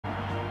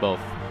both.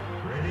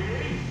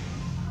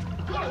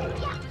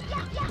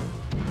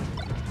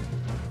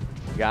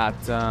 Got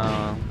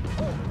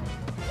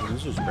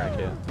losers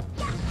bracket.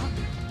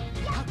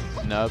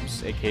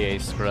 Knubs, aka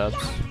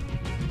Scrubs.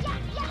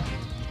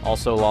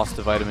 Also lost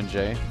to Vitamin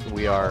J.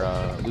 We are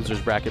losers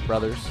bracket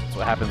brothers. That's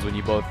what happens when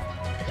you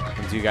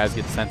guys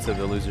get sent to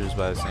the losers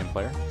by the same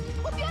player.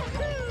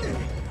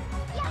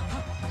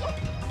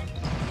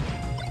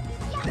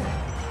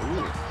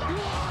 Ooh.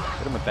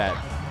 Hit him with that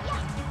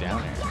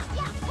down air.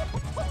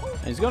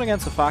 And he's going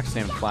against a fox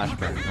named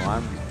Flashburn, who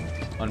I'm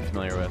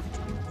unfamiliar with.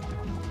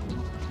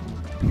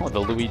 Oh, the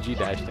Luigi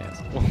dash dance.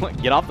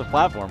 Get off the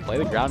platform. Play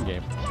the ground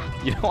game.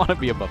 You don't want to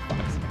be above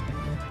fox.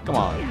 Come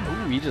on.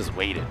 Ooh, he just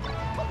waited.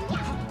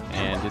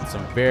 And did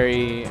some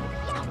very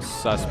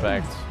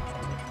suspect.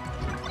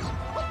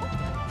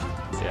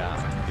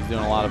 Yeah, he's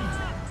doing a lot of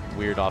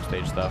weird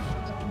offstage stuff.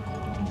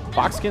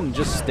 Fox can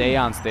just stay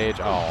on stage.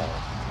 Oh.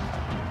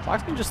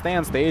 Fox can just stay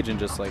on stage and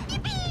just, like,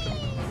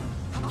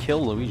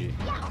 kill Luigi.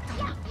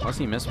 Unless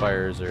he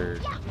misfires or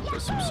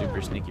does some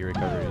super sneaky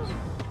recoveries.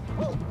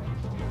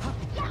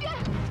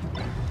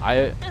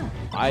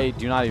 I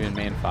do not even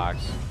main Fox,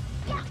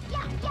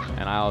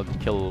 and I'll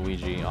kill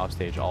Luigi off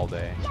stage all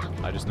day.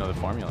 I just know the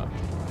formula.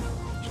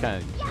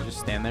 Just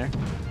stand there.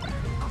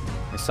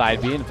 They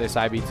side B, and if they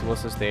side B to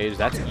us the stage,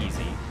 that's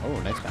easy. Oh,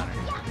 nice counter.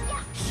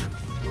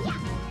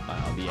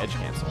 The edge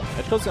cancel.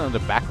 Edge goes down to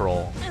back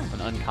roll,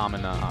 an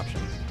uncommon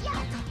option.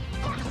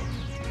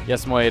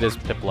 Yes, Moy, it is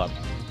Piplup.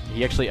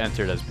 He actually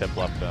entered as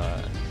Piplup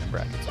in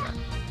brackets.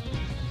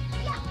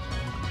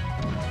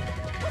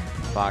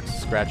 Fox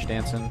scratch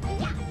dancing.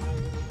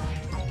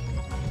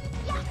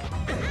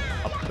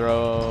 Up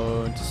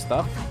throw into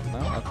stuff? No?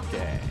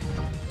 Okay.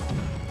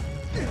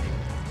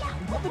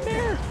 The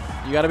bear!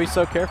 You gotta be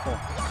so careful.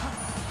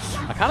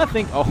 I kind of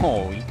think.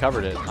 Oh, he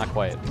covered it. Not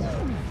quite.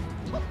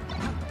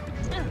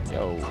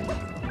 Yo.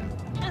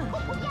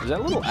 Is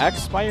that little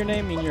X by your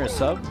name mean you're a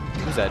sub?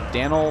 Who's that?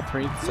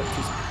 Danel3?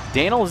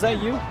 Danel, is that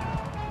you?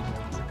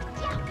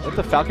 Is that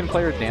the Falcon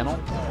player Danel?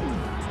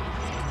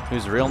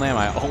 Whose real name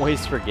I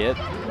always forget.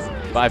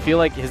 But I feel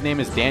like his name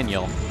is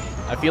Daniel.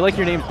 I feel like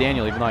your name's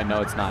Daniel, even though I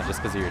know it's not,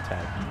 just because of your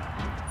tag.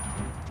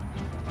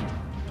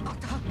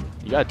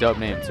 You got a dope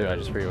name, too. I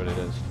just forget what it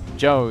is.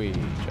 Joey.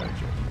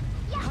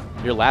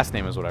 Your last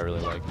name is what I really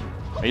like.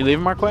 Are you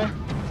leaving, Marquay?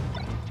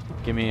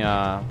 Give me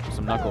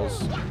some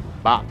knuckles.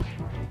 Bop.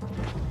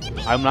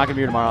 I'm not going to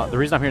be here tomorrow. The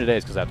reason I'm here today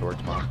is because I have to work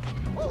tomorrow.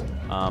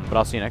 But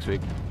I'll see you next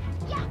week.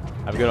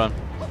 Have a good one.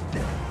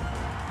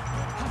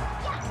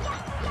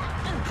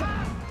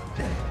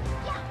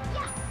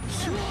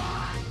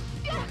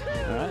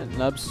 Alright,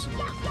 Knubs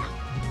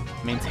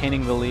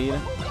maintaining the lead.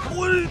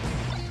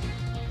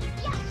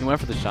 He went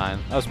for the shine.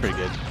 That was pretty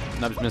good.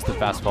 Knubs missed the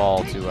fast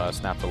fall to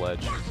snap the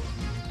ledge.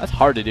 That's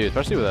hard to do,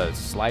 especially with a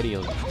slidey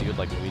dude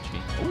like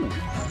Luigi. Ooh.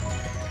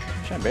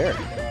 Shine Bear.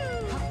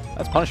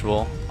 That's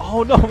punishable.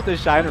 Oh no, with the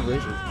shine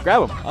reverses.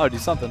 Grab him. Oh, do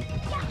something.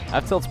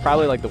 That tilt's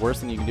probably like the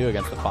worst thing you can do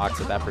against the Fox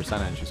at that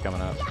percentage who's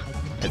coming up.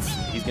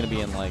 He's going to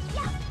be in like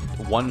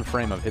 1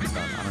 frame of hit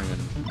stun. I don't even...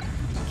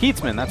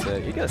 Keatsman, that's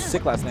it. You got a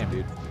sick last name,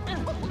 dude.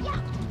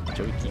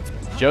 Joey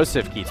Keatsman.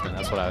 Joseph Keatsman,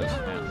 that's what I was...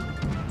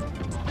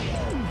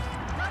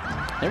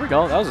 Yeah. There we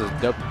go. That was a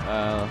dope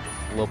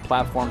little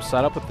platform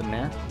setup with the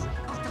Nair.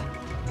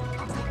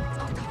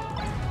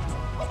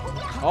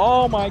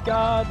 Oh my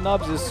god,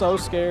 Knubs is so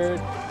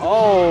scared.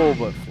 Oh,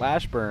 but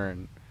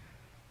Flashburn.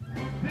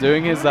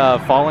 Doing his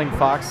falling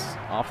Fox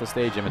off the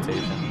stage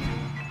imitation.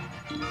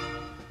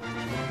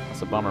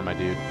 That's a bummer, my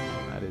dude.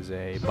 That is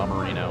a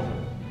bummerino.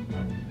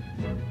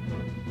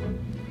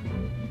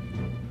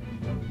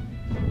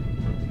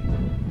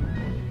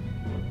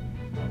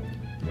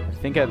 I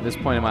think at this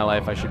point in my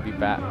life I should be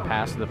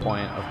past the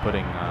point of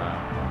putting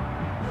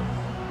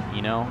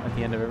Eno at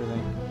the end of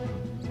everything.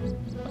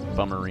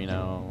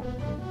 Bummerino.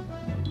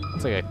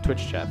 It's like a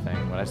Twitch chat thing,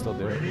 but I still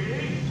do it.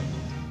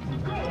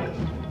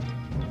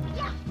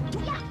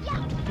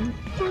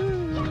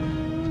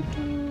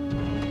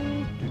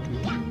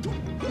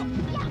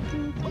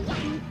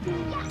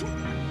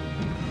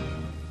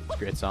 It's a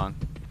great song.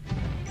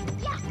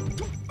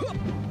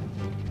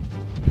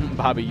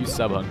 Bobby, you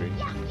sub hungry.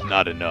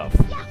 Not enough.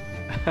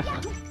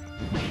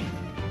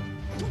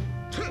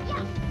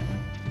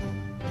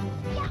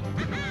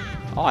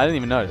 Oh, I didn't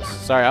even notice.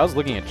 Sorry, I was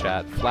looking at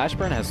chat.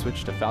 Flashburn has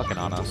switched to Falcon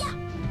on us.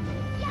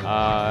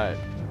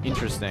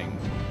 Interesting.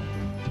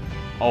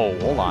 Oh,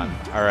 hold on.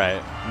 All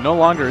right. No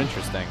longer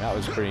interesting. That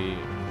was pretty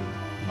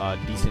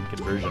decent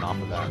conversion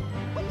off of that.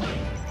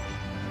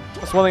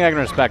 That's one thing I can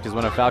respect is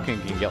when a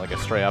Falcon can get like a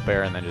straight up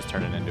air and then just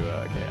turn it into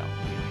a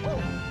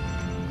KO.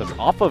 Because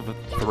off of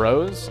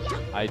throws,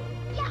 I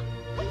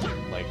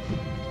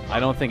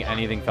don't think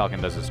anything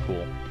Falcon does is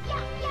cool.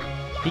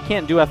 He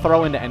can't do a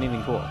throw into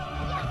anything cool.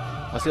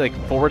 Unless he like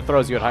forward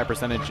throws you at high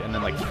percentage and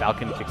then like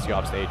Falcon kicks you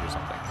off stage or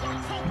something.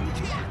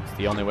 It's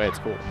the only way it's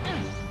cool.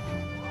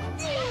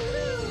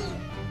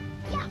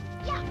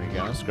 Here we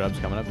go. Scrubs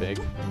coming up big.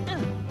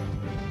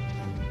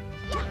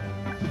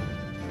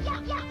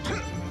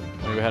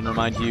 me go ahead and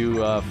remind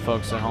you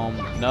folks at home,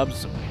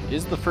 Knubs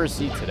is the first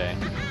seed today.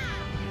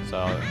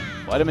 So,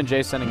 Vitamin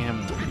J sending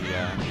him the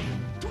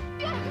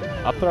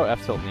up throw,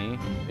 F tilt knee.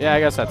 Yeah, I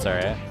guess that's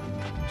alright.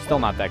 Still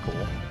not that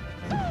cool.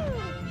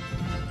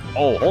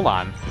 Oh, hold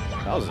on.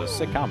 That was a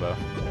sick combo.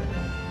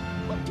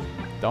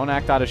 Don't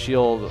act out of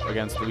shield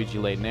against Luigi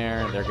late in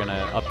air. They're going to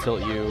up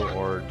tilt you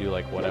or do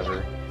like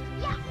whatever.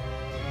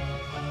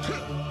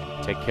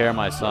 Take care,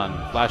 my son.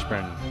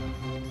 Flashburn.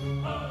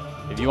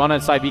 If you want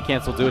to side B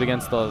cancel, do it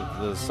against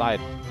the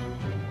side.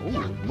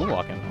 Ooh,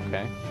 moonwalking.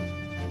 Okay.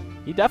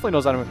 He definitely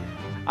knows how to move.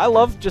 I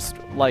love just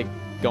like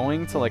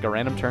going to like a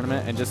random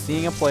tournament and just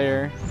seeing a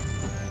player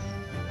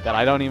that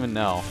I don't even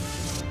know.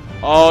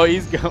 Oh,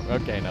 he's going.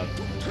 Okay, no.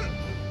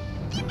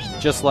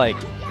 Just like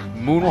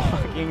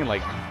moonwalking and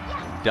like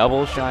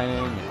double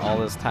shining and all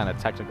this kind of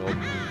technical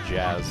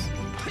jazz.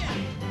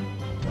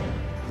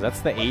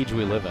 That's the age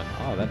we live in.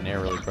 Oh, that nair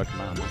really broke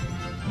him out.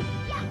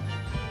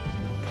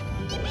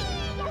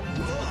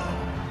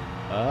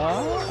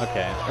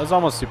 Okay. That was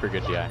almost super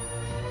good DI.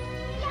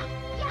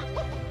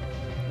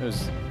 It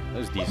was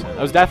decent.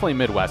 It was definitely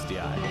Midwest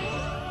DI.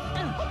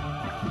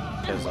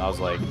 Because I was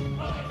like,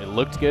 it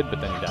looked good, but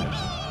then he died.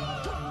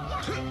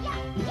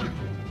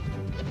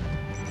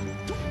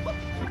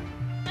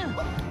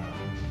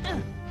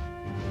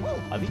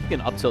 I think you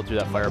can up tilt through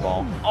that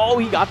fireball. Oh,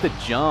 he got the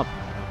jump.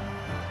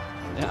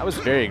 Yeah, that was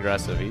very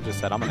aggressive. He just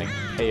said, I'm going to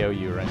KO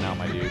you right now,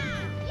 my dude.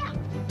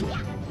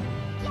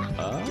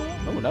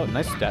 Oh, no,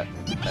 nice dash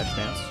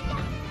stance.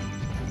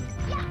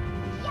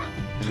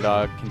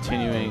 And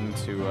continuing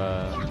to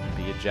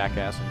be a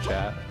jackass in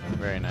chat.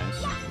 Very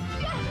nice.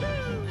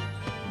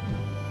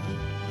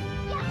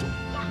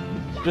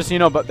 Just so you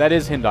know, but that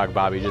is Hindog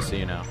Bobby, just so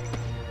you know.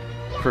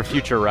 For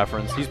future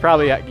reference. He's got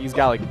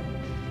like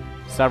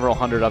several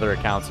hundred other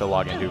accounts he'll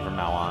log into from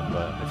now on,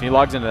 but if he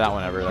logs into that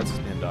one ever, that's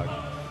Hindog.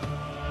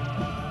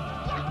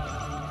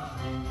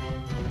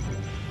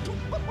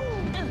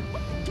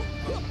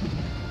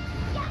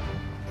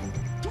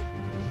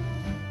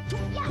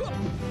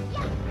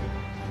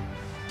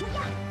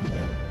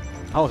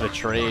 Oh, the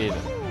trade.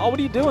 Oh, what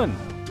are you doing?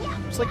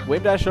 Just like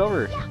wave dash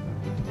over.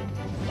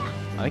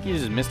 I think he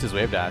just missed his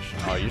wave dash.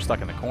 Oh, you're stuck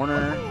in the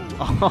corner.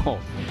 Oh.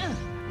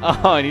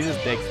 Oh, and he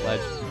just takes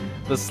ledge.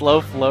 The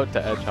slow float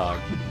to edge hog.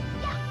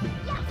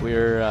 If we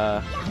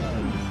were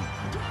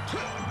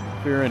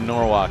in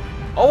Norwalk.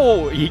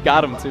 Oh, he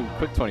got him too.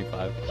 Quick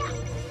 25.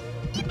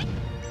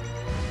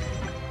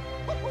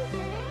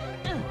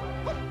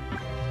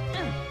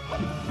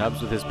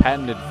 Knubs with his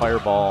patented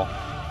fireball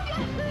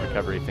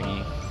recovery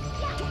thingy.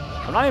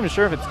 I'm not even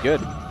sure if it's good.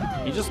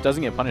 He just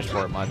doesn't get punished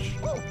for it much.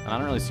 And I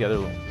don't really see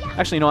other...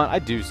 Actually, you know what? I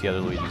do see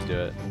other Luigis do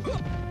it.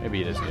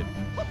 Maybe it is good.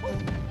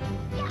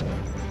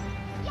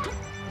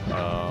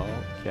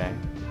 Okay.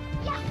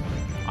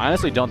 I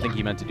honestly don't think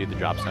he meant to do the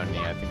drop zone knee.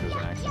 I think it was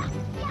an accident.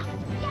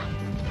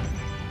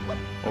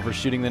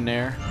 Overshooting the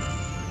nair.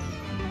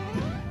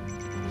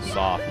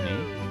 Soft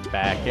knee.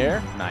 Back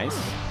air. Nice.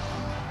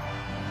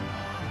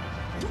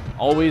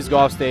 Always go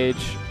off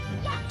stage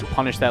to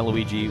punish that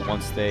Luigi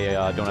once they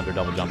don't have their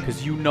double jump,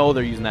 because you know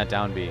they're using that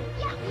down B.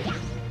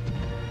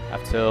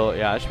 Up till,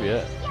 yeah, that should be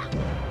it.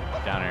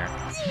 Down air.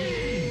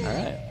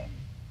 Alright.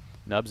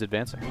 Knubs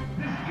advancing.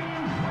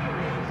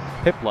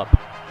 Piplup.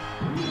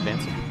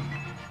 Advancing.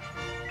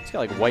 It's got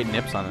like white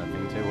nips on that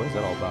thing too. What is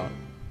that all about?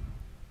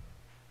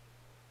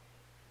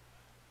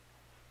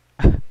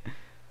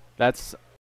 That's